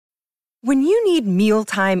When you need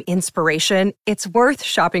mealtime inspiration, it's worth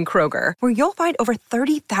shopping Kroger, where you'll find over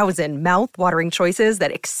 30,000 mouth-watering choices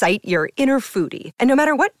that excite your inner foodie. And no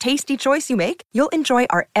matter what tasty choice you make, you'll enjoy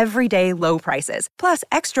our everyday low prices, plus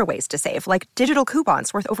extra ways to save, like digital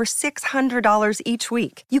coupons worth over $600 each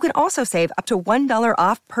week. You can also save up to $1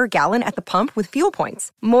 off per gallon at the pump with fuel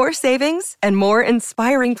points. More savings and more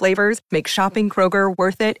inspiring flavors make shopping Kroger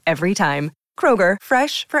worth it every time. Kroger,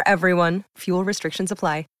 fresh for everyone. Fuel restrictions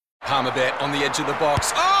apply. Palmerbet on the edge of the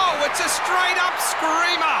box. Oh, it's a straight-up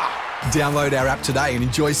screamer! Download our app today and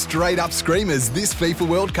enjoy straight-up screamers this FIFA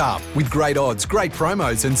World Cup with great odds, great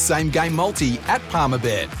promos and same-game multi at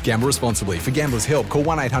Palmerbet. Gamble responsibly. For Gamblers' Help, call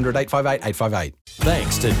 1-800-858-858.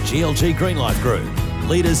 Thanks to GLG Greenlife Group,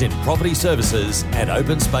 leaders in property services and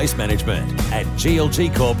open space management at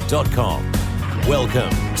glgcorp.com.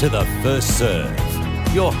 Welcome to the First Serve,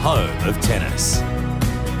 your home of tennis.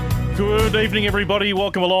 Good evening, everybody.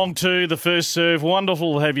 Welcome along to the First Serve.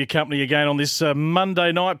 Wonderful to have your company again on this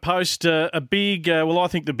Monday night post. I think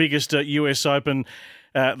the biggest US Open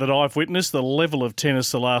that I've witnessed. The level of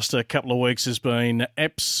tennis the last couple of weeks has been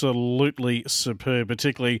absolutely superb,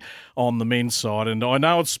 particularly on the men's side. And I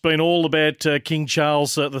know it's been all about King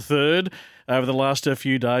Charles III over the last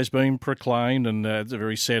few days being proclaimed, and it's a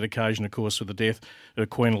very sad occasion, of course, with the death of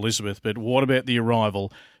Queen Elizabeth. But what about the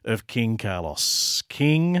arrival of King Carlos?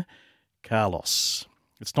 King Carlos.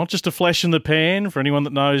 It's not just a flash in the pan for anyone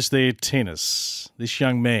that knows their tennis. This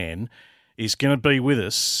young man is going to be with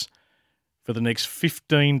us for the next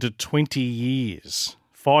 15 to 20 years,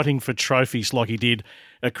 fighting for trophies like he did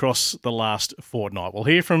across the last fortnight. We'll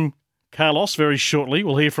hear from Carlos very shortly.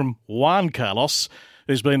 We'll hear from Juan Carlos,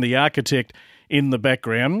 who's been the architect in the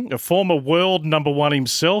background, a former world number one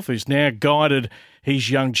himself, who's now guided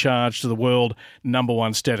his young charge to the world number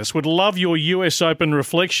one status. Would love your US Open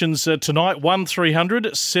reflections tonight.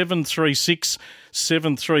 1300 736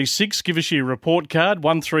 736. Give us your report card.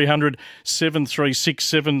 1300 736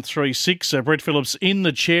 736. Brett Phillips in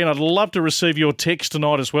the chair. And I'd love to receive your text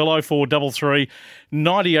tonight as well. 0433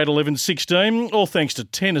 98 11 16. All thanks to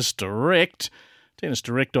Tennis Direct.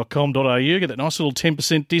 tennisdirect.com.au. Get that nice little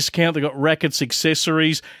 10% discount. They've got rackets,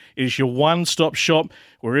 accessories. It is your one-stop shop.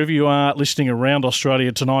 Wherever you are listening around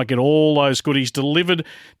Australia tonight, get all those goodies delivered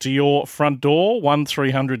to your front door.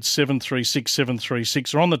 1300 736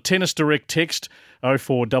 736 or on the Tennis Direct text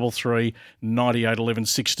 0433 98 11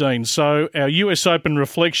 16. So our US Open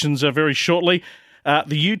reflections are very shortly.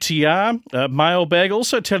 The UTR mailbag.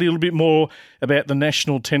 Also tell you a little bit more about the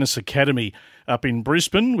National Tennis Academy up in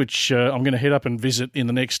Brisbane, which I'm going to head up and visit in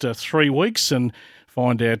the next 3 weeks and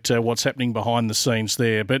find out what's happening behind the scenes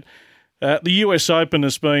there. But the US Open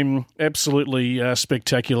has been absolutely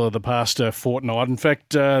spectacular the past fortnight. In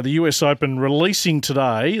fact, the US Open releasing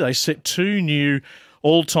today, they set 2 new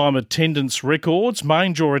all-time attendance records,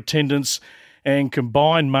 main draw attendance and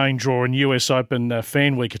combined main draw and US Open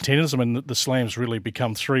Fan Week attendance. I mean, the Slams really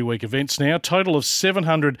become 3-week events now. Total of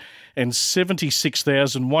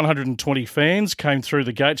 776,120 fans came through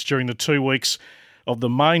the gates during the 2 weeks of the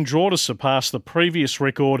main draw to surpass the previous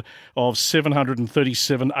record of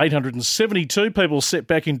 737,872 people set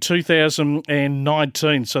back in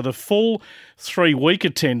 2019. So the full 3-week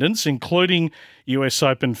attendance, including US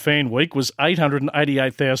Open Fan Week, was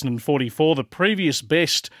 888,044. The previous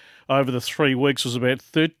best over the 3 weeks was about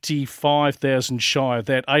 35,000 shy of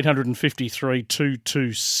that,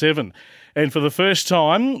 853,227. And for the first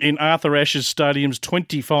time in Arthur Ashe Stadium's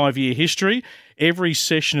 25-year history, every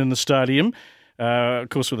session in the stadium, of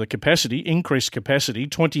course with a increased capacity,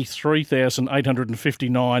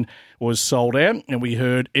 23,859 was sold out, and we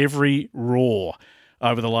heard every roar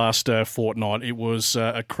over the last fortnight. It was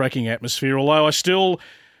a cracking atmosphere, although I still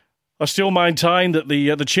maintain that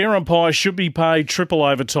the chair umpires should be paid triple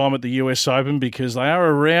overtime at the US Open because they are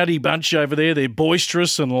a rowdy bunch over there. They're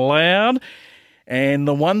boisterous and loud. And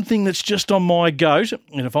the one thing that's just on my goat,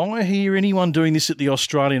 and if I hear anyone doing this at the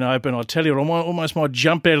Australian Open, I tell you, I almost might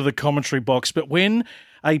jump out of the commentary box. But when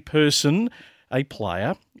a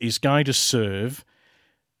player, is going to serve,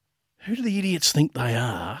 who do the idiots think they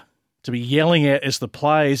are to be yelling out as the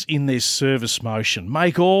players in their service motion?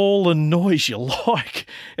 Make all the noise you like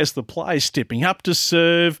as the player's stepping up to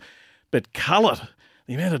serve, but cull it.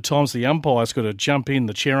 The amount of times the umpire's got to jump in,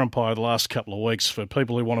 the chair umpire, the last couple of weeks for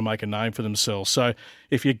people who want to make a name for themselves. So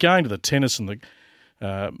if you're going to the tennis and the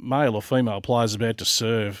male or female players about to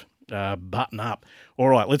serve, button up. All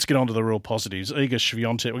right, let's get on to the real positives. Iga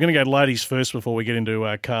Swiatek. We're going to go ladies first before we get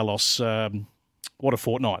into Carlos. What a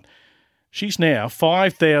fortnight. She's now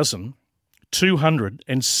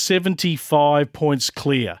 5,275 points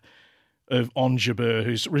clear of Ons Jabeur,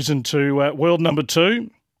 who's risen to world number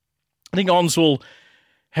 2. I think Ons will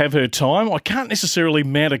have her time. I can't necessarily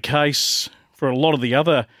mount a case for a lot of the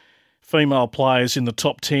other female players in the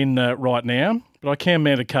top 10 right now, but I can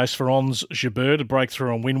mount a case for Ons Jabeur to break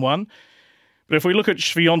through and win one. But if we look at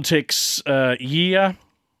Swiatek's year,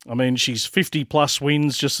 I mean, she's 50-plus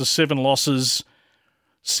wins, just the 7 losses,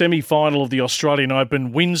 semi-final of the Australian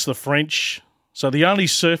Open, wins the French. So the only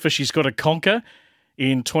surface she's got to conquer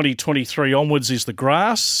in 2023 onwards is the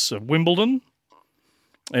grass of Wimbledon,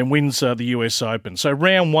 and wins the US Open. So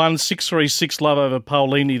round 1, 6-3, 6-love over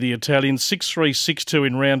Paolini, the Italian, 6-3, 6-2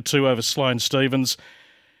 in round 2 over Sloane Stephens.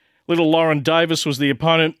 Little Lauren Davis was the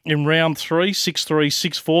opponent in round 3, 6-3,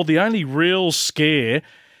 6-4. The only real scare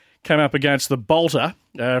came up against the bolter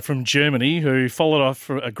from Germany, who followed off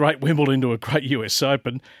a great Wimbledon to a great US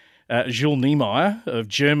Open, Jules Niemeyer of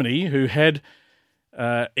Germany, who had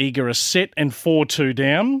Iga a set and 4-2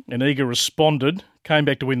 down, and Iga responded, came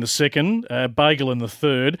back to win the second, Bagel in the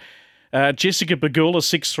third. Jessica Pegula,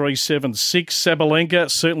 6-3, 7-6. Sabalenka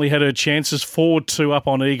certainly had her chances, 4-2 up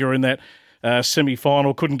on Iga in that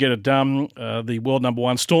semi-final, couldn't get it done. The world number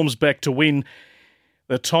 1 storms back to win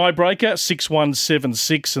the tiebreaker, 6-1,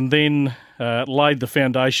 7-6, and then laid the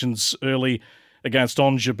foundations early against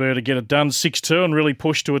Ons Jabeur to get it done, 6-2, and really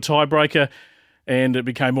pushed to a tiebreaker. And it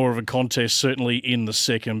became more of a contest, certainly, in the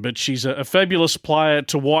second. But she's a fabulous player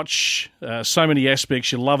to watch. So many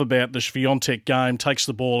aspects you love about the Swiatek game. Takes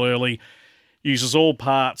the ball early, uses all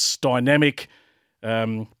parts, dynamic,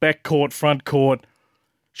 back court, front court.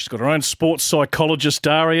 She's got her own sports psychologist,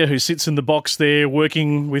 Daria, who sits in the box there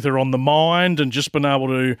working with her on the mind and just been able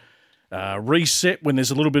to reset when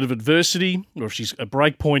there's a little bit of adversity or if she's a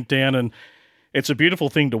break point down, and it's a beautiful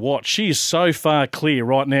thing to watch. She is so far clear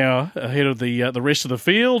right now ahead of the rest of the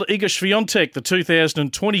field. Iga Swiatek, the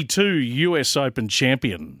 2022 US Open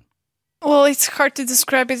champion. Well, it's hard to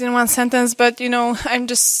describe it in one sentence, but, I'm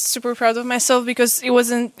just super proud of myself because it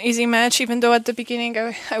wasn't an easy match. Even though at the beginning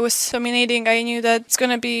I was dominating, I knew that it's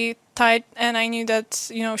going to be tight, and I knew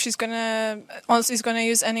that, Ons is going to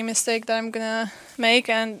use any mistake that I'm going to make,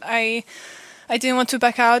 and I didn't want to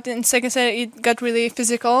back out. In second set, it got really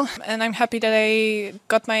physical, and I'm happy that I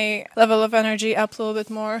got my level of energy up a little bit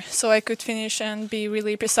more so I could finish and be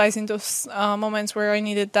really precise in those moments where I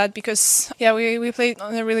needed that because, we played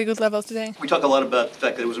on a really good level today. We talk a lot about the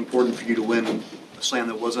fact that it was important for you to win a slam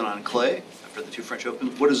that wasn't on clay after the 2 French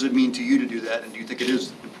Opens. What does it mean to you to do that, and do you think it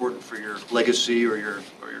is important for your legacy or your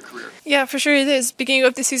career? Yeah, for sure it is. Beginning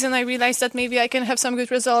of the season, I realized that maybe I can have some good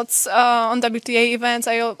results on WTA events.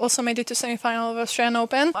 I also made it to semi-final of Australian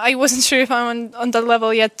Open. I wasn't sure if I'm on that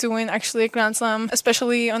level yet to win actually a Grand Slam,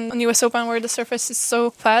 especially on US Open where the surface is so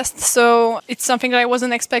fast. So it's something that I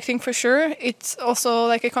wasn't expecting for sure. It's also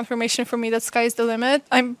like a confirmation for me that sky is the limit.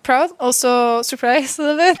 I'm proud, also surprised a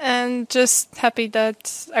little bit, and just happy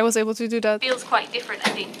that I was able to do that. Feels quite different,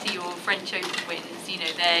 I think, to your French Open wins.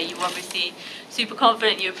 There you were obviously super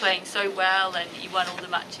confident, you were playing so well and you won all the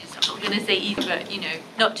matches. I'm not going to say easy, but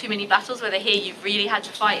not too many battles, whether here you've really had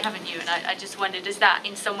to fight, haven't you? And I just wonder, does that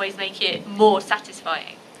in some ways make it more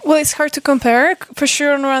satisfying? Well, it's hard to compare. For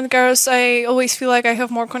sure, on Roland Garros, I always feel like I have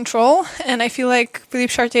more control, and I feel like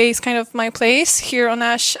Philippe Chartier is kind of my place. Here on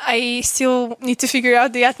Ash, I still need to figure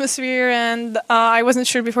out the atmosphere, and I wasn't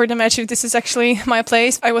sure before the match if this is actually my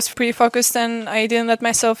place. I was pretty focused, and I didn't let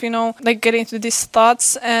myself, get into these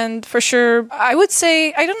thoughts. And for sure, I would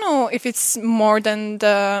say, I don't know if it's more than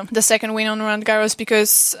the second win on Roland Garros,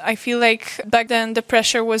 because I feel like back then the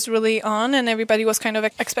pressure was really on, and everybody was kind of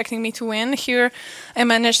expecting me to win. Here, I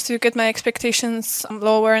managed to get my expectations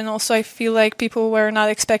lower, and also I feel like people were not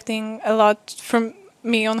expecting a lot from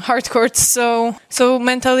me on hard courts. So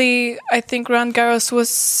mentally, I think Roland Garros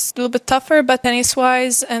was a little bit tougher, but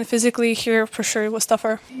tennis-wise and physically here, for sure, it was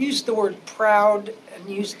tougher. You used the word proud and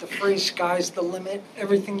used the phrase sky's the limit.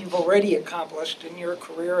 Everything you've already accomplished in your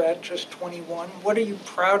career at just 21. What are you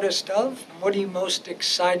proudest of? What are you most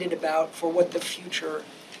excited about for what the future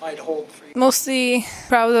might hold for you? Mostly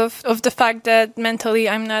proud of the fact that mentally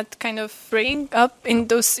I'm not kind of breaking up in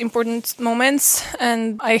those important moments,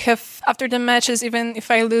 and I have, after the matches, even if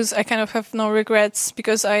I lose, I kind of have no regrets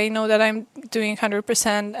because I know that I'm doing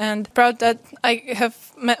 100%, and proud that I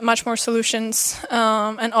have much more solutions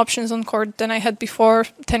and options on court than I had before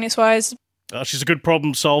tennis-wise. She's a good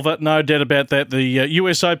problem solver, no doubt about that. The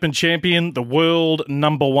US Open champion, the world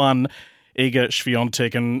number 1, Iga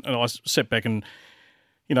Swiatek, and I sat back and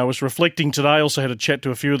I was reflecting today, also had a chat to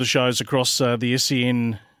a few of the shows across the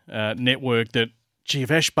SEN network that, if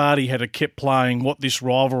Ash Barty had kept playing, what this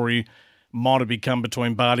rivalry might have become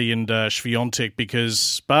between Barty and Swiatek,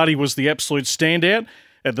 because Barty was the absolute standout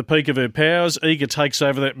at the peak of her powers. Iga takes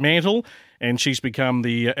over that mantle, and she's become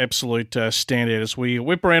the absolute standout as we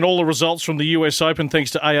whip around all the results from the US Open thanks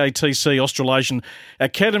to AATC, Australasian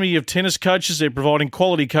Academy of Tennis Coaches. They're providing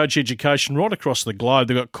quality coach education right across the globe.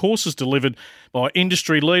 They've got courses delivered by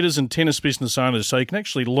industry leaders and tennis business owners, so you can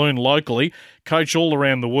actually learn locally, coach all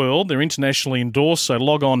around the world. They're internationally endorsed, so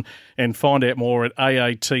log on and find out more at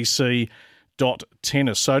aatc.tennis.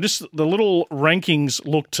 So just the little rankings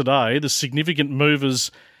look today, the significant movers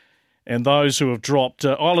and those who have dropped.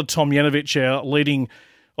 Isla Tomljanovic, our leading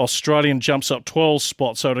Australian, jumps up 12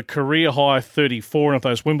 spots, so at a career-high 34, and if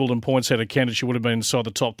those Wimbledon points had accounted, she would have been inside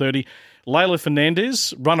the top 30. Leylah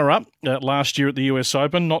Fernandez, runner-up last year at the US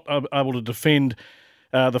Open, not able to defend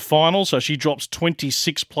the final, so she drops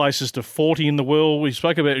 26 places to 40 in the world. We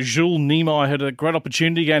spoke about Jules Niemeyer, had a great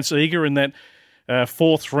opportunity against Iga in that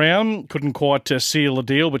fourth round, couldn't quite seal the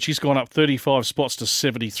deal, but she's gone up 35 spots to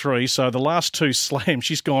 73. So the last two slams,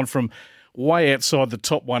 she's gone from way outside the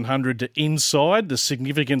top 100 to inside. The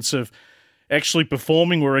significance of actually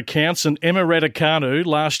performing where it counts. And Emma Raducanu,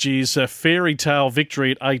 last year's fairy tale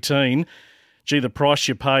victory at 18, gee, the price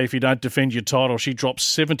you pay if you don't defend your title. She drops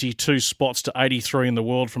 72 spots to 83 in the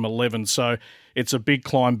world from 11. So it's a big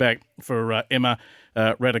climb back for Emma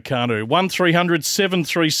Raducanu. 1300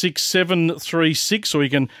 736 736, or you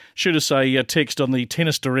can shoot us a text on the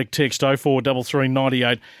Tennis Direct text 0433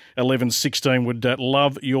 98 11 16. Would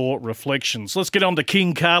love your reflections. Let's get on to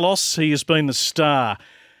King Carlos. He has been the star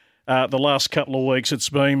the last couple of weeks. It's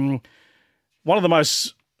been one of the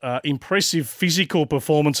most impressive physical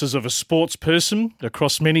performances of a sports person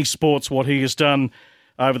across many sports, what he has done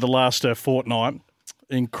over the last fortnight.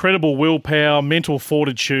 Incredible willpower, mental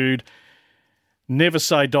fortitude, never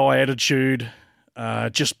say die attitude,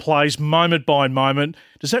 just plays moment by moment.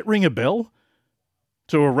 Does that ring a bell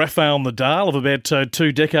to a Rafael Nadal of about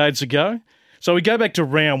 2 decades ago? So we go back to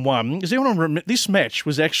round one. Does anyone remember? This match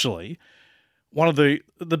was actually one of a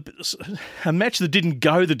match that didn't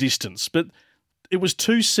go the distance, but it was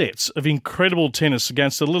 2 sets of incredible tennis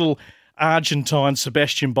against the little Argentine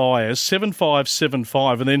Sebastian Baez, 7-5,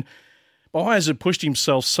 7-5, and then Baez had pushed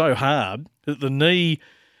himself so hard that the knee,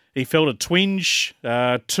 he felt a twinge.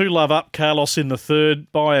 2-love up, Carlos in the third.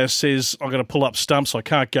 Baez says, I'm going to pull up stumps, I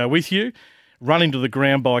can't go with you. Run into the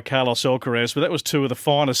ground by Carlos Alcaraz, but that was 2 of the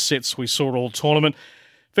finest sets we saw all tournament.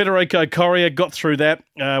 Federico Correa got through that,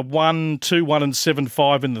 1-2-1 and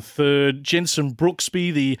 7-5 in the third. Jensen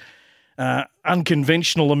Brooksby, the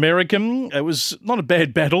unconventional American. It was not a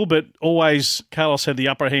bad battle, but always Carlos had the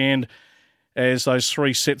upper hand as those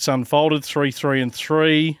 3 sets unfolded, 3-3 and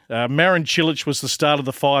 3. Marin Cilic was the start of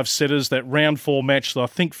the 5-setters. That round 4 match that I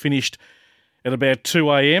think finished at about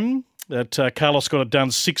 2 a.m. That Carlos got it done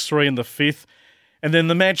 6-3 in the 5th. And then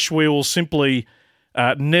the match we will simply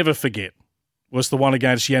never forget was the one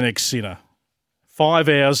against Jannik Sinner. 5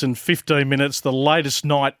 hours and 15 minutes, the latest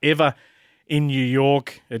night ever in New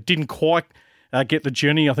York. It didn't quite get the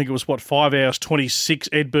journey. I think it was, 5 hours 26,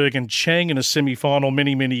 Edberg and Chang in a semi-final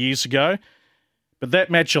many, many years ago. But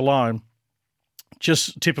that match alone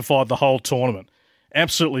just typified the whole tournament.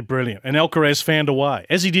 Absolutely brilliant. And Alcaraz found a way,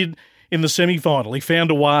 as he did in the semi-final. He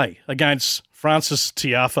found a way against Francis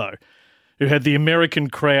Tiafoe, who had the American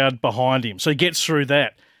crowd behind him. So he gets through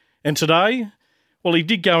that. And today, well, he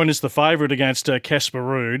did go in as the favourite against Casper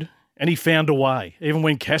Ruud, and he found a way. Even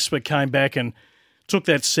when Casper came back and took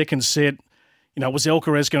that second set, was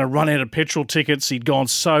Alcaraz going to run out of petrol tickets? He'd gone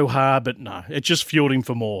so hard, but no, it just fueled him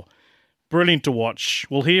for more. Brilliant to watch.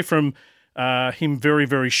 We'll hear from him very,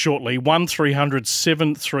 very shortly. 1300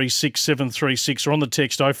 736 736 or on the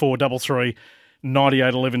text 0433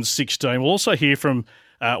 98 11 16. We'll also hear from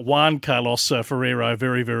Juan Carlos Ferrero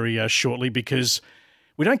very, very shortly, because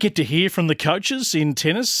we don't get to hear from the coaches in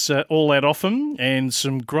tennis all that often, and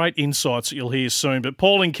some great insights that you'll hear soon. But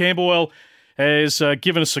Paul in Camberwell has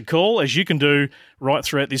given us a call, as you can do right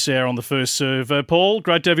throughout this hour on the First Serve. Paul,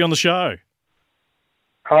 great to have you on the show.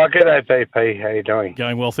 Oh, g'day, BP. How you doing?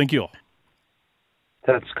 Going well, thank you.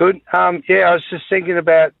 That's good. I was just thinking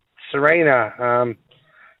about Serena.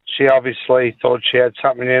 She obviously thought she had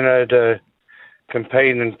something in her to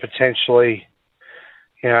compete and potentially,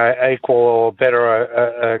 equal or better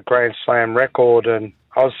a Grand Slam record. And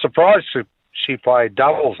I was surprised that she played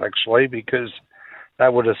doubles, actually, because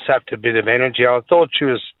that would have sapped a bit of energy. I thought she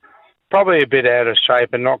was probably a bit out of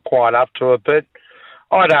shape and not quite up to it, but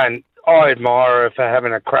I admire her for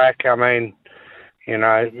having a crack. I mean,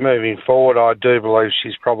 moving forward, I do believe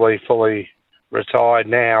she's probably fully retired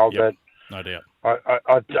now, yep, but no doubt.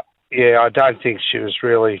 I don't think she was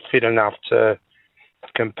really fit enough to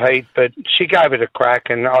compete, but she gave it a crack.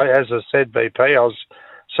 And as I said, BP, I was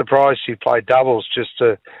surprised she played doubles just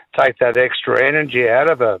to take that extra energy out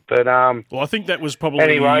of her. But well, I think that was probably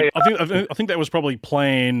anyway. I think that was probably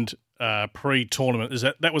planned pre-tournament.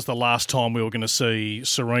 That was the last time we were going to see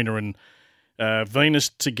Serena and Venus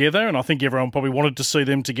together, and I think everyone probably wanted to see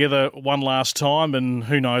them together one last time. And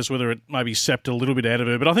who knows whether it maybe sapped a little bit out of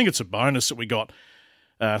her. But I think it's a bonus that we got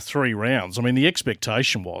 3 rounds. I mean, the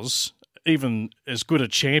expectation was, even as good a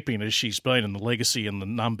champion as she's been in the legacy and the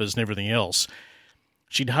numbers and everything else,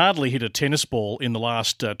 she'd hardly hit a tennis ball in the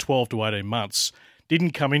last 12 to 18 months,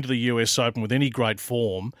 didn't come into the US Open with any great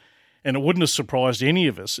form, and it wouldn't have surprised any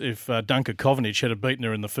of us if Duncan Kovanic had beaten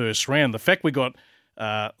her in the first round. The fact we got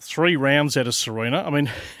 3 rounds out of Serena, I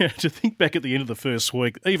mean, to think back at the end of the first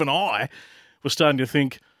week, even I was starting to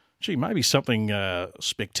think, gee, maybe something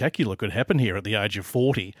spectacular could happen here at the age of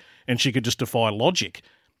 40, and she could just defy logic.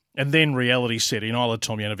 And then reality set in. Isla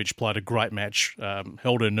Tomljanovic played a great match,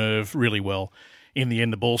 held her nerve really well. In the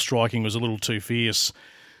end, the ball striking was a little too fierce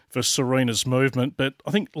for Serena's movement, but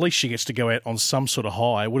I think at least she gets to go out on some sort of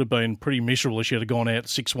high. It would have been pretty miserable if she had gone out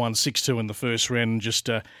 6-1, 6-2 in the first round and just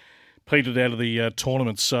petered out of the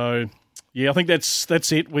tournament. So, yeah, I think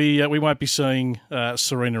that's it. We won't be seeing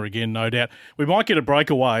Serena again, no doubt. We might get a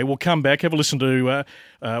breakaway. We'll come back, have a listen to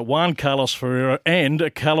Juan Carlos Ferrero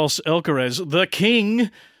and Carlos Alcaraz, the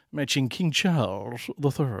king, matching King Charles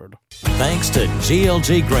III. Thanks to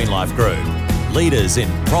GLG Green Life Group, leaders in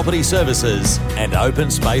property services and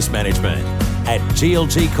open space management at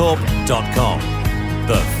glgcorp.com.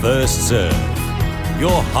 The First Serve,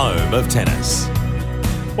 your home of tennis.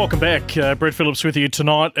 Welcome back. Brett Phillips with you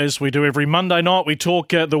tonight. As we do every Monday night, we talk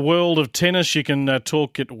the world of tennis. You can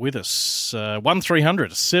talk it with us.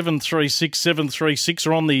 1300 736 736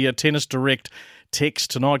 or on the Tennis Direct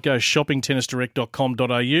text tonight. Go shopping,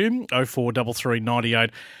 tennisdirect.com.au, 0433 98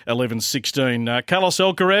 11 16. Carlos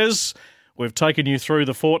Alcaraz, we've taken you through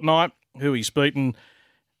the fortnight, who he's beaten.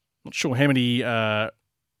 Not sure how many set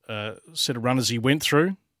of runners he went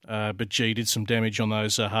through, but gee, he did some damage on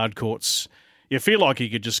those hard courts. You feel like he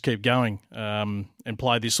could just keep going and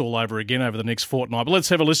play this all over again over the next fortnight. But let's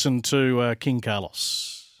have a listen to King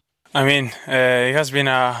Carlos. I mean, it has been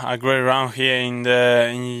a great round here in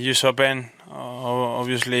US Open.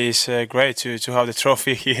 Obviously, it's great to have the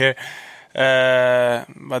trophy here.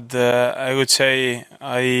 But I would say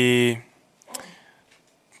I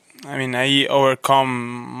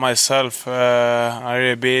overcome myself a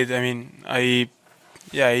little bit. I mean, I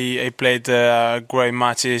played great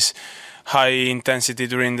matches, high intensity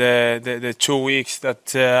during the 2 weeks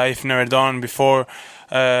that I've never done before.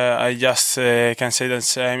 I just can say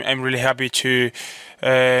that I'm really happy to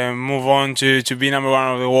move on to be number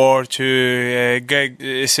 1 of the world, to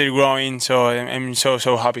get still growing. So I'm so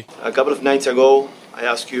happy. A couple of nights ago, I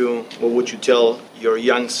asked you, what would you tell your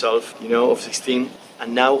young self, of 16?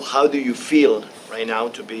 And now, how do you feel right now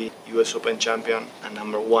to be US Open champion and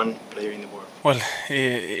number 1 player in the world? Well,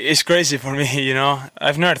 it's crazy for me,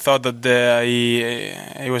 I've never thought that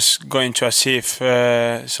I was going to achieve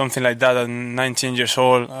something like that at 19 years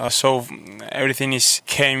old. So everything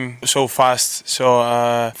came so fast.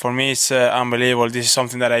 So for me, it's unbelievable. This is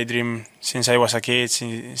something that I dream since I was a kid,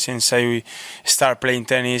 since I started playing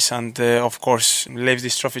tennis, and of course, leave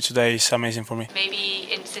this trophy today is amazing for me. Maybe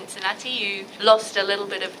in Cincinnati you lost a little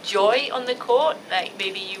bit of joy on the court, like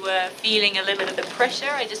maybe you were feeling a little bit of the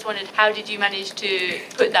pressure. I just wondered, how did you manage to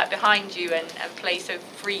put that behind you and play so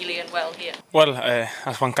freely and well here? Well,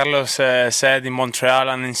 as Juan Carlos said, in Montreal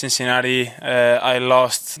and in Cincinnati, I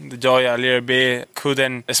lost the joy a little bit.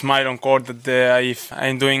 Couldn't smile on court that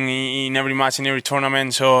I'm doing in every match, in every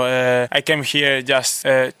tournament. So I came here just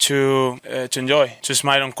to enjoy, to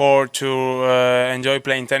smile on court, to enjoy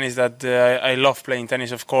playing tennis. That I love playing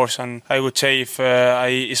tennis, of course. And I would say if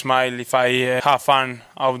I smile, if I have fun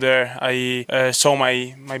out there, I saw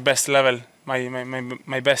my best level,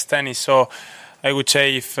 my best tennis. So I would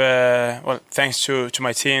say thanks to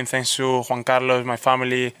my team, thanks to Juan Carlos, my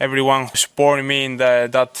family, everyone who supported me in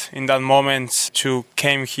that moment to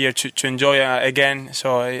came here to enjoy again.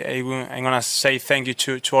 So I'm gonna say thank you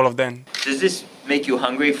to all of them. Does this make you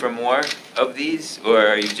hungry for more of these, or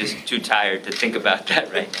are you just too tired to think about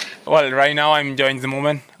that right now? Well, right now I'm enjoying the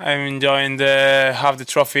moment. I'm enjoying have the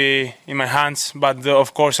trophy in my hands, but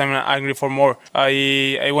of course I'm hungry for more.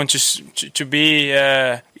 I want to be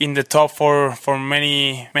in the top for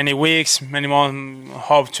many weeks, many months,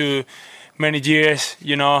 hope to many years.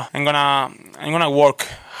 I'm gonna work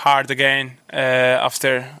hard again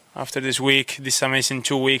after this week, this amazing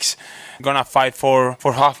 2 weeks. Gonna fight for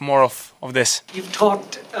half more of this. You've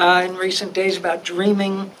talked in recent days about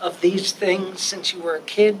dreaming of these things since you were a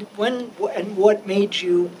kid. When and what made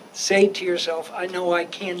you say to yourself, I know I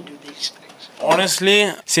can do these things?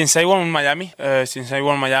 Honestly, since I won Miami,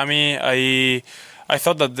 I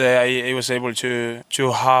thought that I was able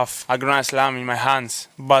to have a Grand Slam in my hands.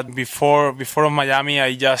 But before Miami,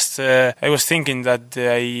 I was thinking that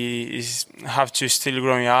I have to still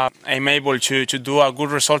growing up. I'm able to do a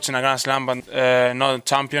good result in a Grand Slam, but not a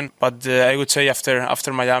champion. But I would say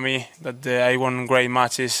after Miami that I won great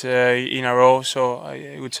matches in a row. So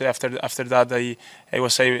I would say after that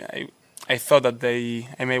I thought that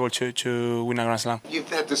I'm able to win a Grand Slam. You've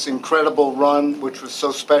had this incredible run, which was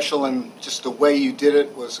so special, and just the way you did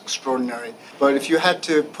it was extraordinary. But if you had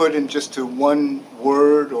to put in just to one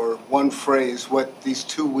word or one phrase what these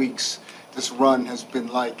 2 weeks, this run has been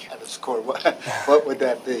like at its core, what would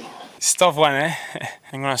that be? It's a tough one, eh?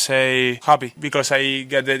 I'm going to say happy because I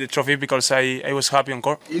get the trophy because I was happy on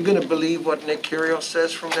court. Are you going to believe what Nick Kyrgios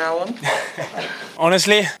says from now on?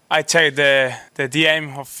 Honestly, I checked the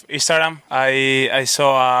DM of Instagram. I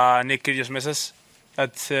saw Nick Kyrgios message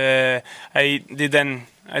that I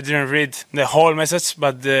didn't read the whole message,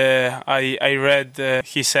 but I read,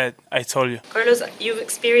 he said, I told you. Carlos, you've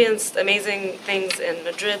experienced amazing things in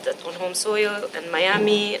Madrid, on home soil, and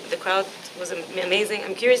Miami. The crowd was amazing.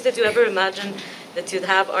 I'm curious, did you ever imagine that you'd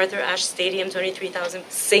have Arthur Ashe Stadium, 23,000,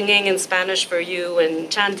 singing in Spanish for you and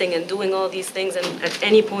chanting and doing all these things? And at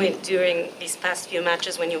any point during these past few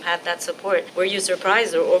matches when you had that support, were you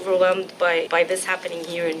surprised or overwhelmed by this happening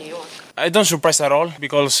here in New York? I don't surprise at all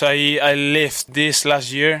because I lived this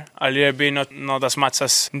last year, a little bit, not as much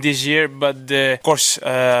as this year, but of course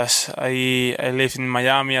I lived in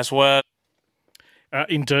Miami as well.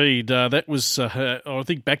 Indeed, that was, I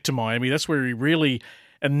think, back to Miami. That's where he really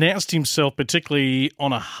announced himself, particularly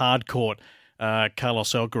on a hard court,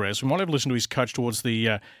 Carlos Alcaraz. We might have listened to his coach towards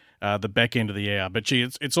the back end of the hour. But, gee,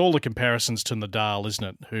 it's all the comparisons to Nadal, isn't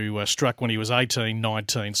it, who struck when he was 18,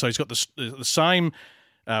 19. So he's got the same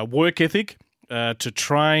work ethic to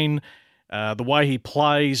train. The way he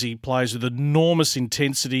plays with enormous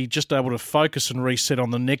intensity, just able to focus and reset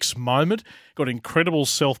on the next moment. Got incredible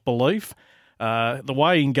self-belief. The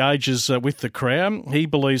way he engages with the crowd, he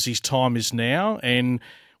believes his time is now, and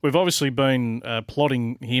we've obviously been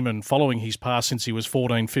plotting him and following his path since he was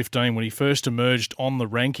 14, 15, when he first emerged on the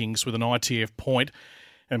rankings with an ITF point,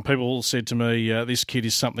 and people said to me, this kid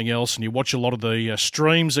is something else, and you watch a lot of the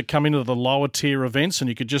streams that come into the lower tier events, and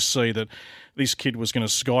you could just see that this kid was going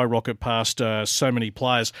to skyrocket past so many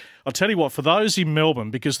players. I'll tell you what, for those in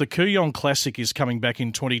Melbourne, because the Kooyong Classic is coming back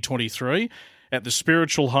in 2023, at the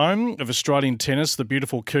spiritual home of Australian tennis, the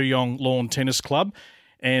beautiful Kooyong Lawn Tennis Club,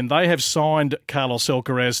 and they have signed Carlos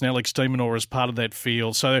Alcaraz and Alex de Minaur as part of that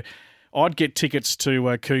field. So I'd get tickets to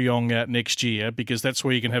Kooyong next year because that's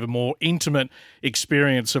where you can have a more intimate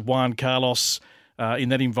experience of Juan Carlos in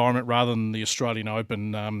that environment rather than the Australian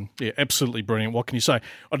Open. Yeah, absolutely brilliant. What can you say?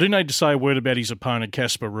 I do need to say a word about his opponent,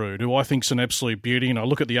 Casper Ruud, who I think is an absolute beauty. And I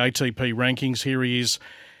look at the ATP rankings. Here he is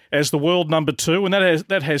as the world number 2, and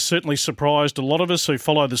that has certainly surprised a lot of us who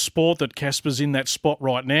follow the sport that Casper's in that spot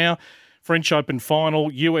right now. French Open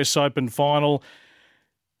final, US Open final.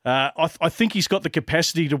 I think he's got the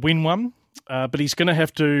capacity to win one, but he's going to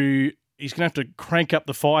have to crank up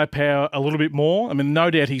the firepower a little bit more. I mean,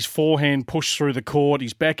 no doubt his forehand pushed through the court,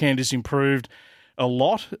 his backhand has improved a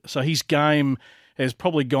lot, so his game has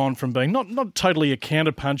probably gone from being not totally a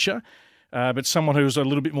counterpuncher, but someone who's a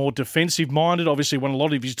little bit more defensive-minded. Obviously won a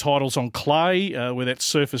lot of his titles on clay where that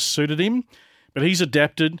surface suited him. But he's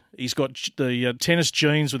adapted. He's got the tennis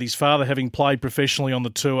genes with his father having played professionally on the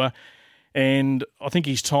tour. And I think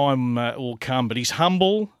his time will come. But he's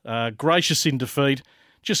humble, gracious in defeat,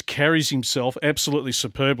 just carries himself absolutely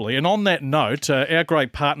superbly. And on that note, our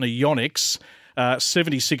great partner Yonex,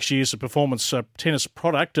 76 years of performance tennis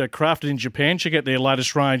product crafted in Japan. Check out their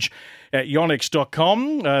latest range at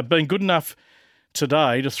yonex.com. Been good enough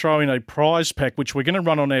today to throw in a prize pack, which we're going to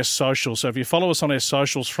run on our socials. So if you follow us on our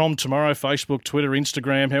socials from tomorrow, Facebook, Twitter,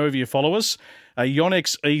 Instagram, however you follow us, a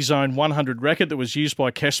Yonex E-Zone 100 racket that was used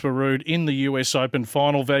by Casper Ruud in the US Open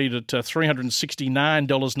final, valued at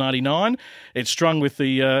 $369.99. It's strung with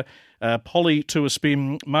the Poly Tour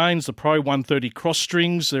Spin mains, the Pro 130 cross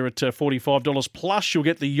strings. They're at $45. Plus, you'll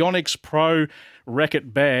get the Yonex Pro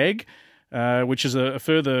racket bag, which is a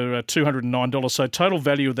further $209. So total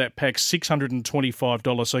value of that pack,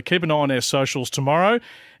 $625. So keep an eye on our socials tomorrow,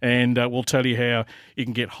 and we'll tell you how you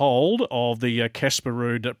can get hold of the Casper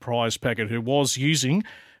Ruud prize packet, who was using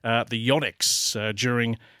the Yonex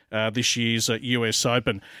during this year's US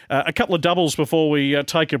Open. A couple of doubles before we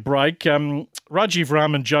take a break. Rajiv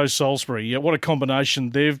Ram and Joe Salisbury, what a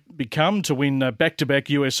combination they've become to win back-to-back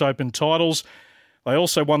US Open titles. They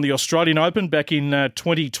also won the Australian Open back in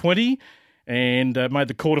 2020 and made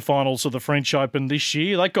the quarterfinals of the French Open this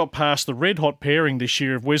year. They got past the red-hot pairing this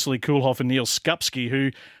year of Wesley Koolhof and Neil Skupski,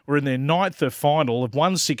 who were in their ninth final, have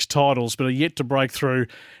won 6 titles, but are yet to break through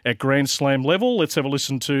at Grand Slam level. Let's have a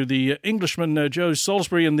listen to the Englishman Joe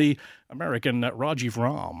Salisbury and the American Rajiv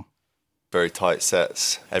Ram. Very tight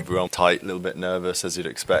sets, everyone tight, a little bit nervous as you'd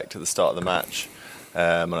expect at the start of the match.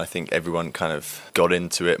 And I think everyone kind of got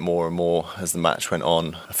into it more and more as the match went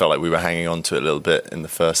on. I felt like we were hanging on to it a little bit in the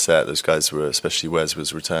first set. Those guys were, especially Wes,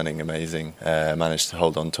 was returning amazing. Managed to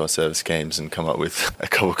hold on to our service games and come up with a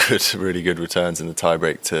couple of really good returns in the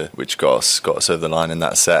tiebreak, which got us over the line in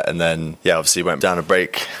that set. And then, obviously went down a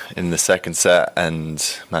break in the second set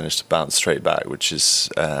and managed to bounce straight back, which is,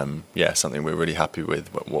 something we're really happy with,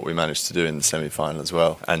 what we managed to do in the semi-final as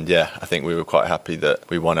well. And I think we were quite happy that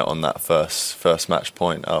we won it on that first match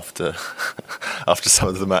point after some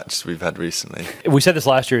of the matches we've had recently. We said this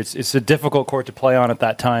last year, it's a difficult court to play on at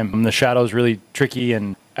that time. The shadow's really tricky,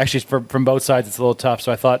 and actually from both sides it's a little tough,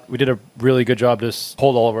 so I thought we did a really good job to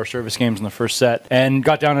hold all of our service games in the first set and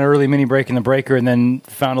got down an early mini break in the breaker and then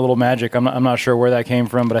found a little magic. I'm not sure where that came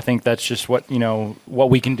from, but I think that's just what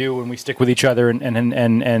we can do when we stick with each other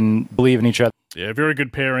and believe in each other. Yeah, very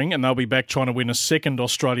good pairing, and they'll be back trying to win a second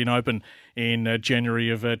Australian Open in January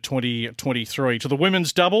of 2023. To the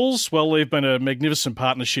women's doubles, well, they've been a magnificent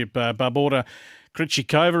partnership. Barbora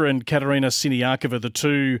Krejcikova and Katerina Siniakova, the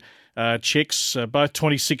two Czechs, both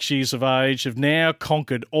 26 years of age, have now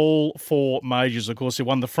conquered all 4 majors. Of course, they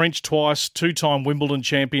won the French twice, 2-time Wimbledon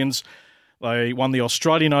champions. They won the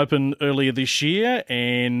Australian Open earlier this year,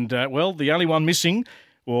 and, the only one missing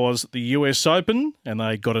was the US Open, and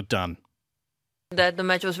they got it done. That the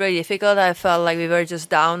match was very difficult. I felt like we were just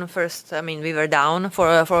down first. I mean, we were down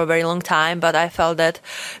for a very long time, but I felt that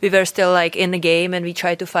we were still like in the game, and we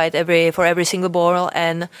tried to fight for every single ball.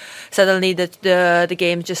 And suddenly the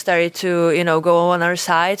game just started to go on our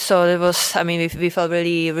side. So it was. I mean, we felt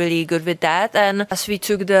really really good with that. And as we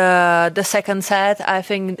took the second set, I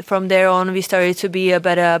think from there on we started to be a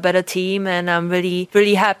better team. And I'm really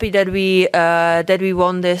really happy that we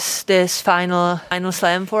won this final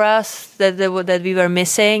slam for us. That we were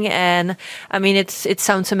missing, and I mean it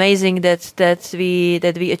sounds amazing that we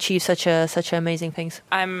achieved such amazing things.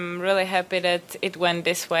 I'm really happy that it went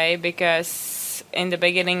this way, because in the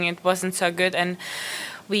beginning it wasn't so good, and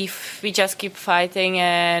we just keep fighting,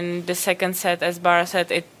 and the second set, as Bara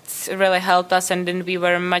said, it really helped us, and then we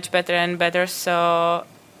were much better and better. So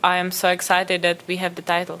I am so excited that we have the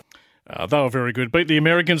title. They were very good. Beat the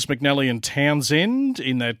Americans, McNally and Townsend,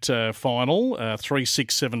 in that final, 3-6,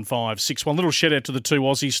 7-5, 6-1. Little shout-out to the two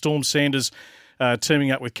Aussies, Storm Sanders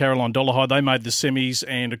teaming up with Caroline Dollarhide. They made the semis,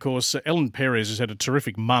 and, of course, Ellen Perez has had a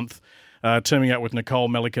terrific month teaming up with Nicole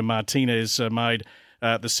Malika Martinez, made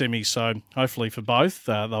the semis. So hopefully for both,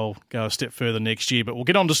 they'll go a step further next year. But we'll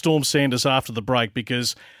get on to Storm Sanders after the break,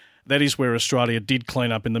 because that is where Australia did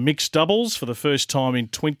clean up in the mixed doubles for the first time in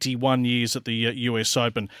 21 years at the US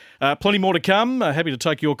Open. Plenty more to come. Happy to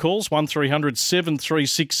take your calls, 1300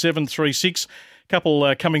 736 736.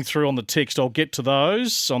 Couple coming through on the text. I'll get to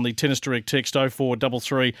those on the Tennis Direct text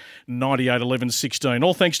 0433 98 11 16.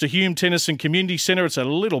 All thanks to Hume Tennis and Community Centre. It's a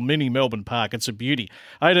little mini Melbourne park. It's a beauty.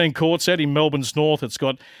 18 courts out in Melbourne's north. It's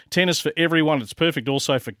got tennis for everyone. It's perfect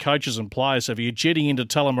also for coaches and players. So if you're jetting into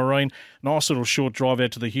Tullamarine, nice little short drive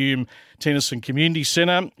out to the Hume Tennis and Community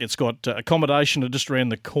Centre. It's got accommodation just around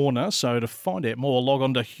the corner. So to find out more, log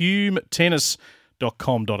on to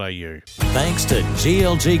humetennis.com.au. Thanks to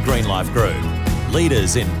GLG Green Life Group,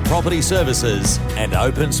 leaders in property services and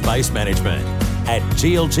open space management at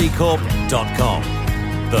glgcorp.com.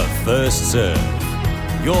 The First Serve,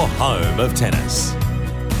 your home of tennis.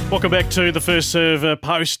 Welcome back to the First Serve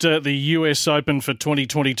post the US Open for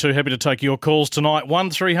 2022. Happy to take your calls tonight.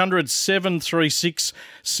 1300 736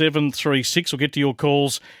 736. We'll get to your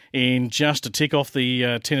calls in just a tick off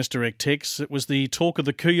the Tennis Direct text. It was the talk of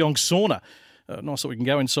the Kooyong sauna. Nice that we can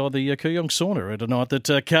go inside the Kooyong sauna tonight.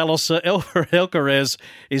 That Carlos Alcaraz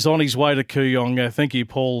is on his way to Kooyong. Thank you,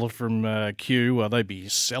 Paul, from Q. They'd be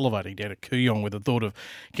salivating down at Kooyong with the thought of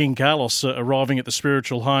King Carlos arriving at the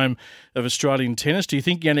spiritual home of Australian tennis. Do you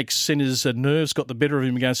think Jannik Sinner's nerves got the better of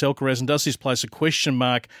him against Alcaraz, and does this place a question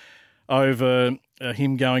mark over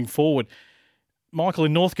him going forward? Michael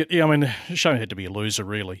in Northcote, I mean, Shane had to be a loser,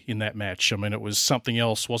 really, in that match. I mean, it was something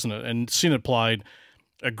else, wasn't it? And Sinner played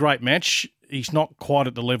a great match. He's not quite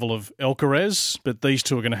at the level of Alcaraz, but these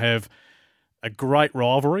two are going to have a great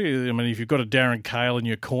rivalry. I mean, if you've got a Darren Cahill in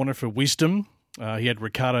your corner for wisdom, he had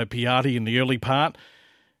Riccardo Piatti in the early part.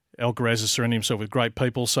 Alcaraz has surrounded himself with great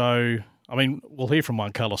people. So, I mean, we'll hear from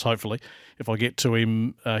Juan Carlos, hopefully. If I get to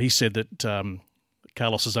him, he said that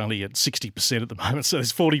Carlos is only at 60% at the moment, so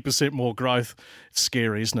there's 40% more growth. It's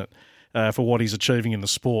scary, isn't it, for what he's achieving in the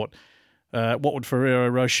sport. What would Ferrero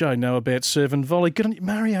Rocher know about serve and volley? Good on you,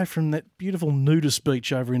 Mario, from that beautiful nudist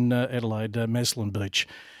beach over in Adelaide, Maslin Beach.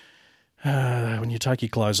 When you take your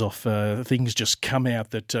clothes off, things just come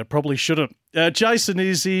out that probably shouldn't. Jason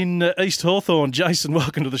is in East Hawthorn. Jason,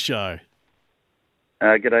 welcome to the show.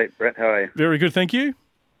 G'day, Brett. How are you? Very good, thank you.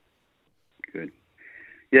 Good.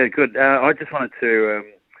 Yeah, good. I just wanted to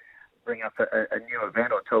bring up a new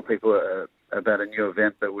event, or tell people about a new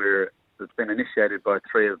event that's been initiated by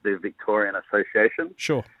 3 of the Victorian associations.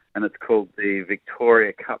 Sure. And it's called the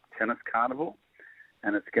Victoria Cup Tennis Carnival,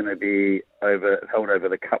 and it's going to be held over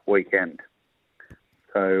the Cup weekend.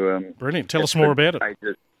 So brilliant. Tell us more about it.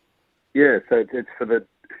 Yeah, so it's for the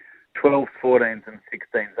 12s, 14s and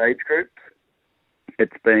 16s age groups.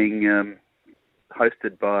 It's being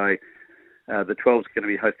hosted by, the 12s are going to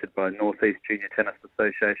be hosted by North East Junior Tennis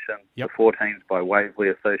Association, the 14s by Waverley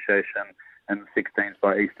Association, and the 16s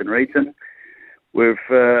by Eastern Region. We're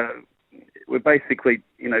basically,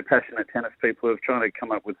 passionate tennis people who are trying to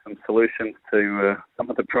come up with some solutions to some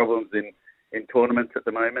of the problems in tournaments at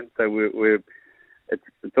the moment. So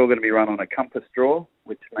it's all going to be run on a compass draw,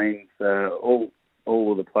 which means all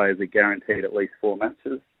of the players are guaranteed at least 4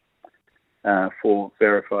 matches, 4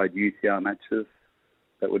 verified UTR matches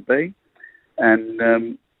that would be.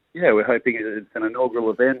 And we're hoping it's an inaugural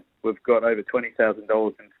event. We've got over $20,000 in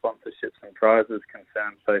sponsorships and prizes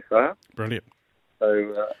confirmed so far. Brilliant.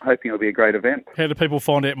 So hoping it'll be a great event. How do people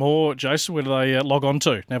find out more, Jason? Where do they log on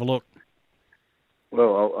to and have a look?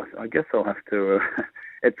 Well, I guess I'll have to...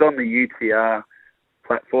 it's on the UTR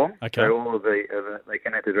platform. Okay. So all of they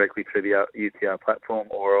can enter directly through the UTR platform,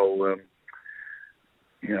 or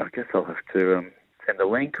I guess I'll have to send a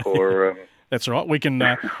link or... That's all right. We can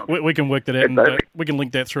we can work that out, and we can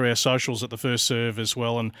link that through our socials at the First Serve as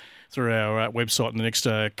well, and through our website in the next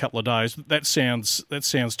couple of days. That sounds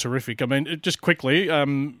terrific. I mean, just quickly, how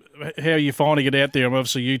are you finding it out there? I'm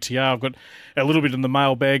obviously UTR. I've got a little bit in the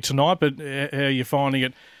mailbag tonight, but how are you finding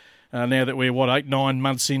it now that we're 8-9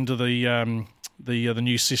 months into the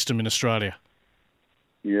new system in Australia?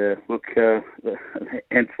 Yeah, look,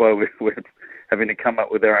 hence why we're having to come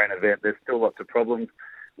up with our own event. There's still lots of problems.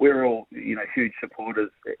 We're all, huge supporters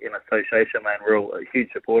in association land. We're all huge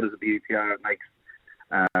supporters of the UTR. It makes,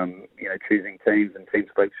 choosing teams and team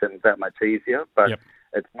selection that much easier. But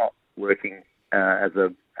it's not working as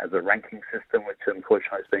a ranking system, which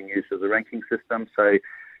unfortunately is being used as a ranking system. So,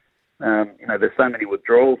 there's so many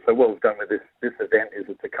withdrawals. So what we've done with this event is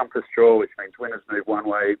it's a compass draw, which means winners move one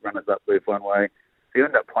way, runners up move one way. So you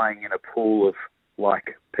end up playing in a pool of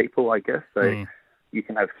like people, I guess. So. You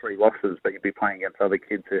can have 3 losses, but you'll be playing against other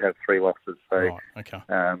kids who have 3 losses. So, right, okay.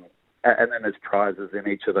 And then there's prizes in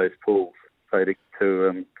each of those pools. So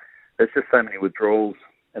there's just so many withdrawals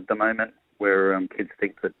at the moment where kids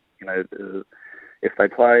think that if they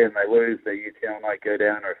play and they lose, their UTR might go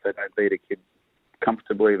down, or if they don't beat a kid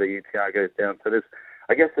comfortably, the UTR goes down. So there's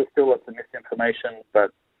still lots of misinformation,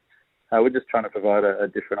 but we're just trying to provide a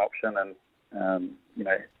different option and.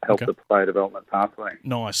 Help the player development pathway.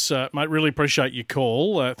 Nice. Mate, really appreciate your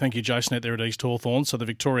call. Thank you, Jason, out there at East Hawthorn. So the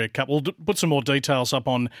Victoria Cup, we'll put some more details up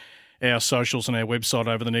on our socials and our website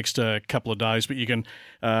over the next couple of days, but you can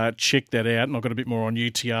check that out, and I've got a bit more on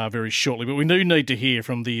UTR very shortly. But we do need to hear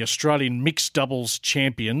from the Australian mixed doubles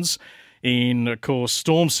champions in, of course,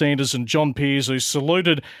 Storm Sanders and John Peers, who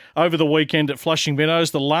saluted over the weekend at Flushing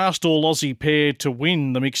Meadows. The last All-Aussie pair to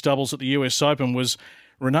win the mixed doubles at the US Open was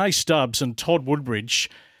Renee Stubbs and Todd Woodbridge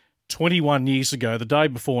 21 years ago, the day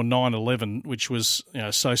before 9/11, which was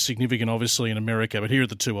so significant, obviously, in America. But here are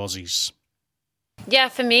the 2 Aussies. Yeah,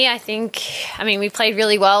 for me, we played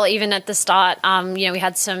really well even at the start. We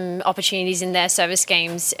had some opportunities in their service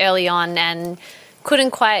games early on and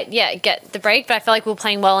couldn't quite get the break, but I felt like we were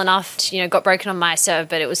playing well enough. Got broken on my serve,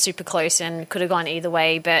 but it was super close and could have gone either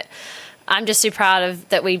way. But I'm just super proud of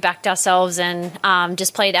that we backed ourselves and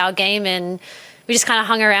just played our game, and we just kind of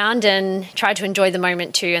hung around and tried to enjoy the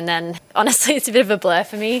moment too. And then, honestly, it's a bit of a blur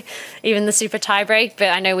for me, even the super tie break. But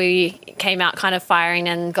I know we came out kind of firing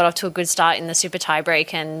and got off to a good start in the super tie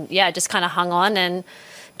break, and just kind of hung on and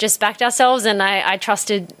just backed ourselves, and I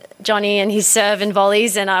trusted Johnny and his serve and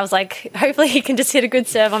volleys, and I was like, hopefully he can just hit a good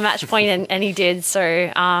serve on match point, and he did. So,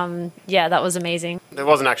 yeah, that was amazing. There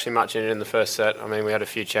wasn't actually much in it in the first set. I mean, we had a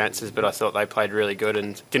few chances, but I thought they played really good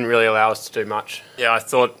and didn't really allow us to do much. Yeah, I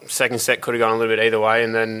thought second set could have gone a little bit either way,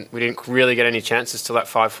 and then we didn't really get any chances till that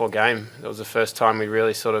 5-4 game. That was the first time we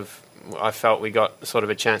really I felt we got sort of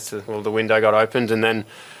a chance the window got opened, and then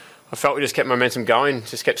I felt we just kept momentum going,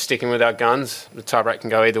 just kept sticking with our guns. The tiebreak can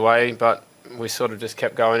go either way, but we sort of just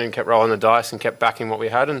kept going and kept rolling the dice and kept backing what we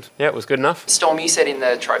had, and yeah, it was good enough. Storm, you said in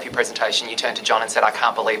the trophy presentation, you turned to John and said, I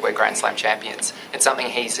can't believe we're Grand Slam champions. It's something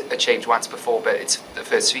he's achieved once before, but it's the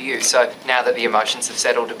first for you. So now that the emotions have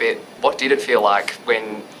settled a bit, what did it feel like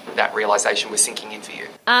when that realisation was sinking in for you?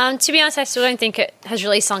 To be honest, I still don't think it has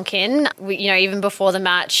really sunk in. Even before the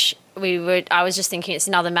match, I was just thinking it's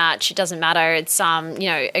another match. It doesn't matter. It's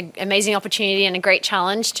an amazing opportunity and a great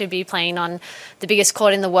challenge to be playing on the biggest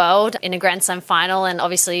court in the world in a Grand Slam final. And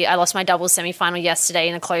obviously, I lost my doubles semi-final yesterday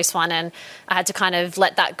in a close one, and I had to kind of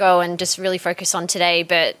let that go and just really focus on today.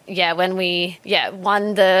 But yeah, when we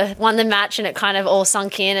won the match and it kind of all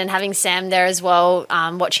sunk in, and having Sam there as well,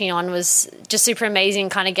 watching on was just super amazing.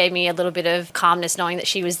 Kind of gave me a little bit of calmness knowing that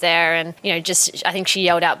she was there, and I think she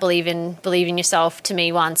yelled out believe in yourself to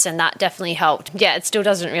me once, and that definitely helped. Yeah, it still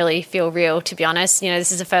doesn't really feel real, to be honest.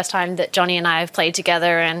 This is the first time that Johnny and I have played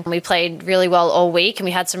together, and we played really well all week, and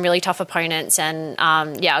we had some really tough opponents, and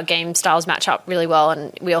our game styles match up really well,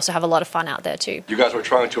 and we also have a lot of fun out there too. You guys were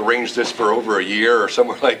trying to arrange this for over a year or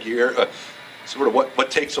somewhere like a year. Sort of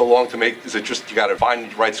what takes so long to make? Is it just you got to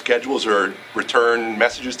find the right schedules or return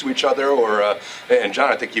messages to each other? Or and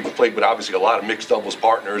John, I think you've played with obviously a lot of mixed doubles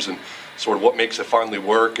partners, and sort of what makes it finally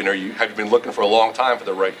work? And have you been looking for a long time for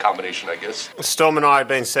the right combination, I guess? Storm and I had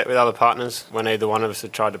been set with other partners when either one of us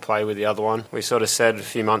had tried to play with the other one. We sort of said a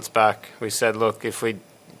few months back, we said, look, if we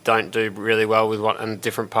don't do really well with a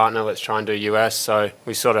different partner, let's try and do US. So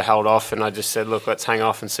we sort of held off, and I just said, look, let's hang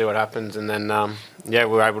off and see what happens. And then, we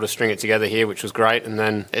were able to string it together here, which was great. And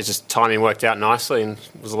then it just timing worked out nicely, and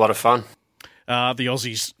it was a lot of fun. The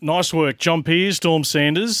Aussies. Nice work. John Peers, Storm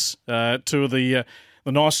Sanders, two of the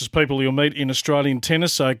nicest people you'll meet in Australian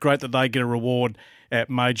tennis. So great that they get a reward at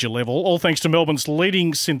major level. All thanks to Melbourne's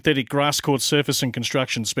leading synthetic grass court surface and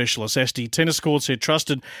construction specialist, ASTI Tennis Courts. They're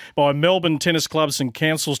trusted by Melbourne tennis clubs and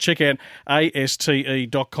councils. Check out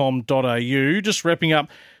aste.com.au. Just wrapping up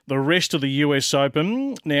the rest of the US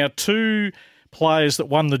Open. Now, two players that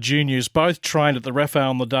won the juniors both trained at the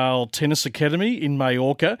Rafael Nadal Tennis Academy in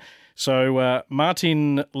Mallorca. So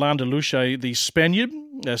Martin Landaluce, the Spaniard,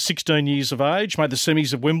 16 years of age, made the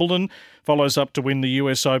semis of Wimbledon, follows up to win the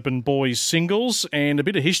US Open boys singles, and a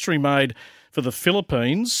bit of history made for the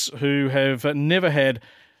Philippines, who have never had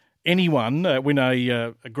anyone win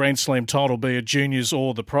a Grand Slam title, be it juniors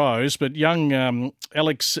or the pros. But young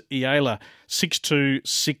Alex Ayala, 6'2",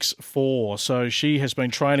 6'4". So she has been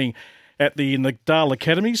training at the Nadal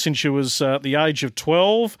Academy since she was the age of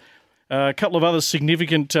 12. A couple of other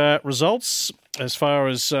significant results as far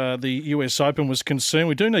as the US Open was concerned.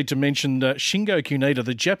 We do need to mention Shingo Kunita,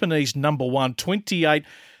 the Japanese number one, 28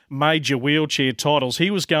 major wheelchair titles.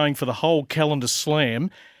 He was going for the whole calendar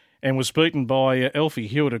slam and was beaten by Elfie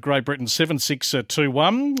Hewitt of Great Britain 7-6,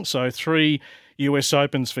 2-1. So 3 US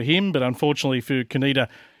Opens for him, but unfortunately for Kunita,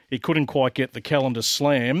 he couldn't quite get the calendar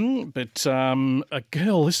slam. But a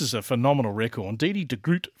girl, this is a phenomenal record. Didi de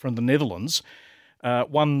Groot from the Netherlands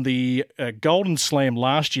won the Golden Slam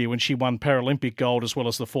last year when she won Paralympic gold as well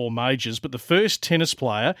as the 4 majors, but the first tennis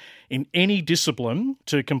player in any discipline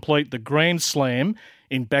to complete the Grand Slam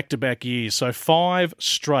in back-to-back years. So 5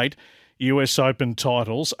 straight US Open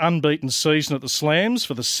titles, unbeaten season at the Slams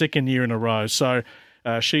for the second year in a row. So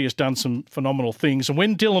she has done some phenomenal things. And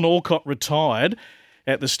when Dylan Alcott retired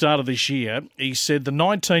at the start of this year, he said the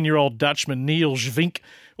 19-year-old Dutchman Niels Vink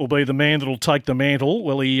will be the man that will take the mantle.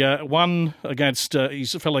 Well, he won against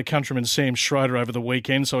his fellow countryman Sam Schroeder over the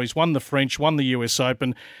weekend, so he's won the French, won the US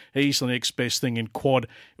Open. He's the next best thing in quad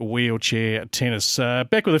wheelchair tennis.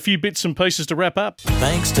 Back with a few bits and pieces to wrap up.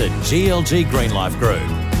 Thanks to GLG Green Life Group,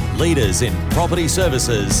 leaders in property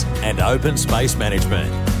services and open space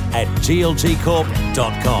management at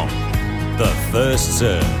glgcorp.com. The First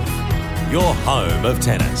Serve, your home of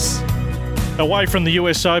tennis. Away from the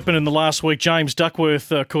US Open in the last week, James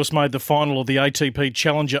Duckworth, of course, made the final of the ATP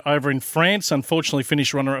Challenger over in France. Unfortunately,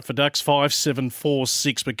 finished runner-up for Ducks, 5-7,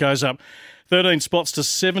 4-6, but goes up 13 spots to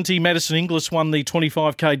 70. Madison Inglis won the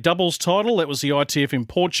 25k doubles title. That was the ITF in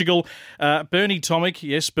Portugal. Bernie Tomic,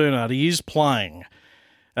 yes, Bernard, he is playing.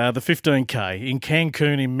 the 15K in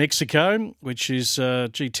Cancun in Mexico, which is,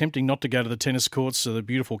 tempting not to go to the tennis courts of the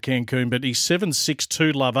beautiful Cancun, but he's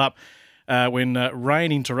 7-6-2 love up when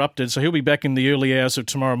rain interrupted. So he'll be back in the early hours of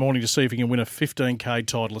tomorrow morning to see if he can win a 15K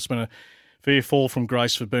title. It's been a fair fall from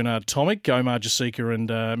grace for Bernard Tomic, Omar Jasika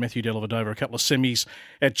and Matthew Dellavedova, a couple of semis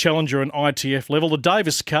at Challenger and ITF level. The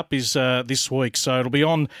Davis Cup is this week, so it'll be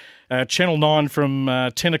on Channel 9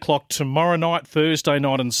 from 10 o'clock tomorrow night, Thursday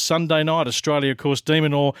night and Sunday night. Australia, of course, De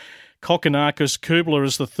Minaur, Kokkinakis, Kubler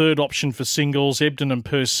is the third option for singles, Ebden and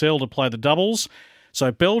Purcell to play the doubles.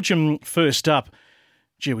 So Belgium first up.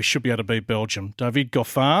 Gee, we should be able to beat Belgium. David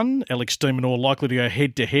Goffin, Alex De Minaur likely to go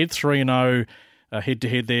head-to-head, 3-0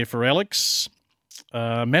 head-to-head there for Alex.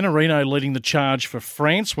 Manarino leading the charge for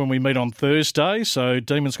France when we meet on Thursday. So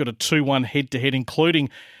Demon's got a 2-1 head-to-head, including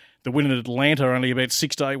the win at Atlanta only about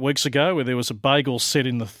 6 to 8 weeks ago, where there was a bagel set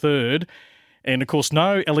in the third. And, of course,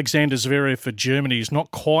 no Alexander Zverev for Germany. He's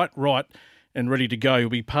not quite right and ready to go. He'll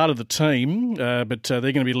be part of the team, but they're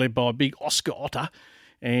going to be led by a big Oscar Otter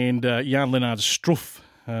and Jan-Lennard Struff.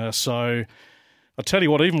 So I'll tell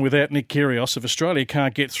you what, even without Nick Kyrgios, if Australia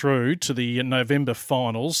can't get through to the November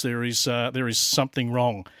finals, there is something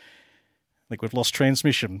wrong. I think we've lost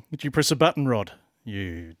transmission. Did you press a button, Rod?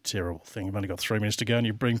 You terrible thing. You've only got 3 minutes to go and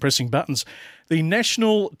you're pressing buttons. The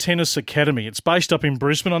National Tennis Academy. It's based up in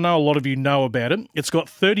Brisbane. I know a lot of you know about it. It's got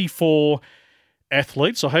 34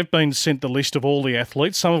 athletes. I have been sent the list of all the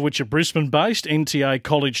athletes, some of which are Brisbane-based, NTA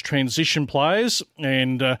college transition players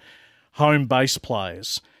and home-based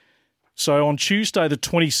players. So on Tuesday, the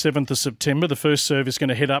 27th of September, the first serve is going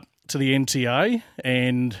to head up to the NTA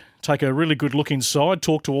and take a really good look inside,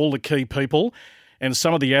 talk to all the key people and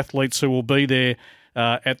some of the athletes who will be there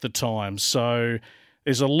at the time. So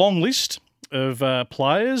there's a long list of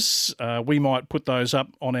players. We might put those up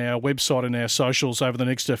on our website and our socials over the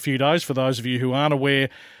next few days for those of you who aren't aware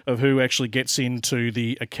of who actually gets into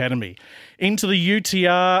the academy. Into the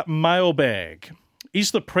UTR mailbag.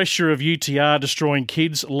 Is the pressure of UTR destroying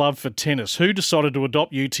kids' love for tennis? Who decided to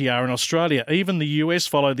adopt UTR in Australia? Even the US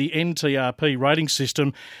followed the NTRP rating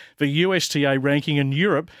system for USTA ranking, and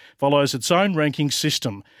Europe follows its own ranking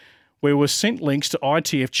system. We were sent links to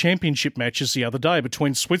ITF championship matches the other day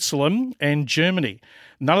between Switzerland and Germany.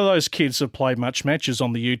 None of those kids have played much matches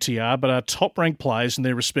on the UTR, but are top-ranked players in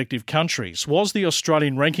their respective countries. Was the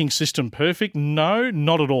Australian ranking system perfect? No,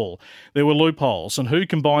 not at all. There were loopholes, and who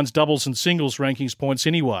combines doubles and singles rankings points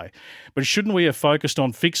anyway? But shouldn't we have focused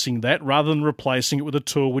on fixing that rather than replacing it with a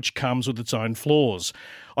tool which comes with its own flaws?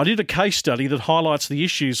 I did a case study that highlights the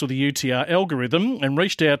issues with the UTR algorithm and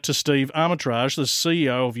reached out to Steve Armitage, the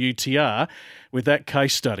CEO of UTR, with that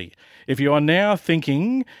case study. If you are now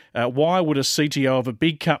thinking, why would a CTO of a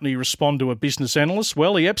big company respond to a business analyst?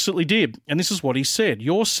 Well, he absolutely did. And this is what he said.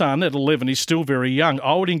 Your son at 11 is still very young.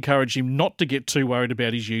 I would encourage him not to get too worried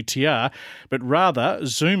about his UTR, but rather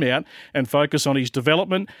zoom out and focus on his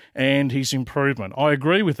development and his improvement. I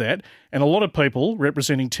agree with that. And a lot of people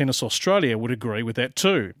representing Tennis Australia would agree with that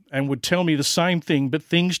too and would tell me the same thing, but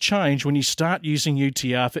things change when you start using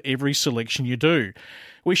UTR for every selection you do.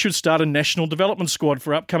 We should start a national development squad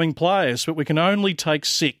for upcoming players, but we can only take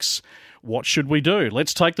 6. What should we do?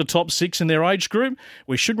 Let's take the top 6 in their age group.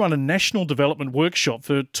 We should run a national development workshop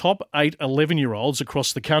for top 8 11-year-olds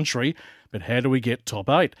across the country. But how do we get top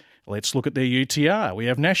 8? Let's look at their UTR. We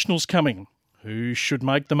have nationals coming. Who should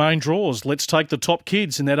make the main draws? Let's take the top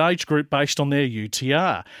kids in that age group based on their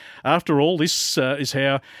UTR. After all, this is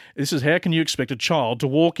how can you expect a child to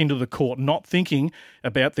walk into the court not thinking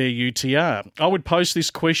about their UTR? I would post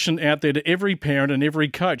this question out there to every parent and every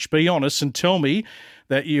coach. Be honest and tell me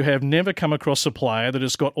that you have never come across a player that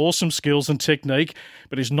has got awesome skills and technique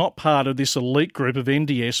but is not part of this elite group of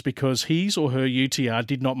NDS because his or her UTR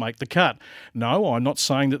did not make the cut. No, I'm not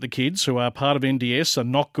saying that the kids who are part of NDS are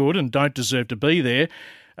not good and don't deserve to be there.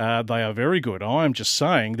 They are very good. I am just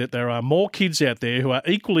saying that there are more kids out there who are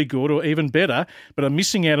equally good or even better, but are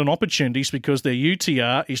missing out on opportunities because their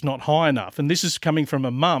UTR is not high enough. And this is coming from a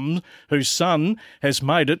mum whose son has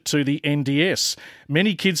made it to the NDS.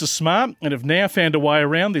 Many kids are smart and have now found a way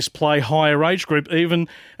around this play higher age group. Even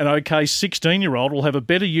an okay 16-year-old will have a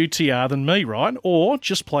better UTR than me, right? Or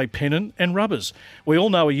just play pennant and rubbers. We all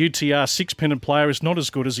know a UTR 6 pennant player is not as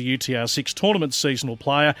good as a UTR 6 tournament seasonal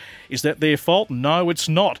player. Is that their fault? No, it's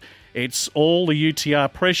not. It's all the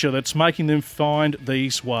UTR pressure that's making them find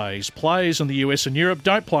these ways. Players in the US and Europe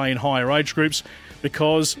don't play in higher age groups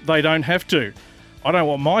because they don't have to. I don't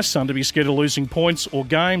want my son to be scared of losing points or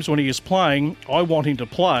games when he is playing. I want him to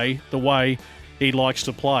play the way he likes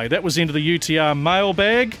to play. That was into the UTR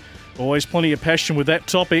mailbag. Always plenty of passion with that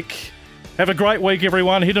topic. Have a great week,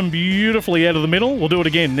 everyone. Hit them beautifully out of the middle. We'll do it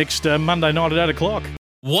again next Monday night at 8 o'clock.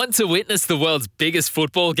 Want to witness the world's biggest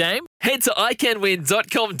football game? Head to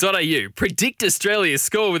iCanWin.com.au, predict Australia's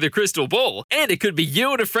score with a crystal ball, and it could be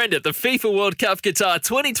you and a friend at the FIFA World Cup Qatar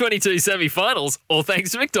 2022 semi-finals, all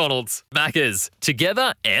thanks to McDonald's. Maccas,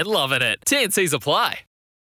 together and loving it. TNCs apply.